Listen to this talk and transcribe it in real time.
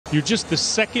You're just the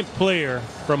second player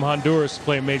from Honduras to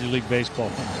play in Major League Baseball.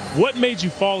 What made you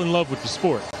fall in love with the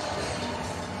sport?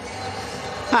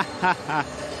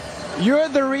 You're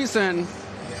the reason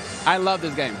I love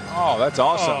this game. Oh, that's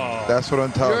awesome. Oh. That's what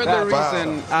I'm talking You're about. the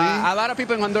reason. A lot of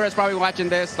people in Honduras probably watching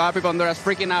this. A lot of people in Honduras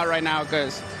freaking out right now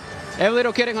because every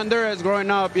little kid in Honduras growing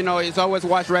up, you know, it's always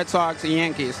watch Red Sox and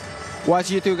Yankees.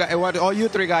 Watch you two guys, watch all you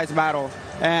three guys battle.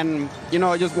 And, you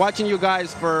know, just watching you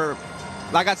guys for,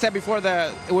 like I said before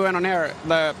we went on air,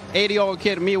 the 80-year-old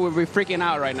kid me would be freaking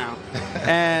out right now.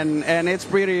 and it's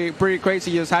pretty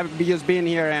crazy just being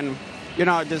here. And, you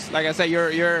know, just like I said,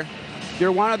 you're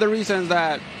one of the reasons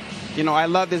that, you know, I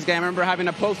love this game. I remember having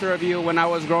a poster of you when I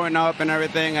was growing up and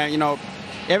everything. And, you know,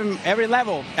 every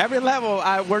level,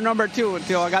 we're number 2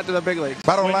 until I got to the big leagues.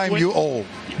 Bottom line, you old.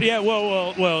 Yeah,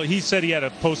 well, he said he had a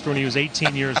poster when he was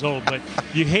 18 years old, but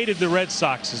you hated the Red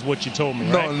Sox is what you told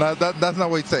me, right? No, that's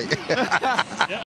not what he said. Yeah.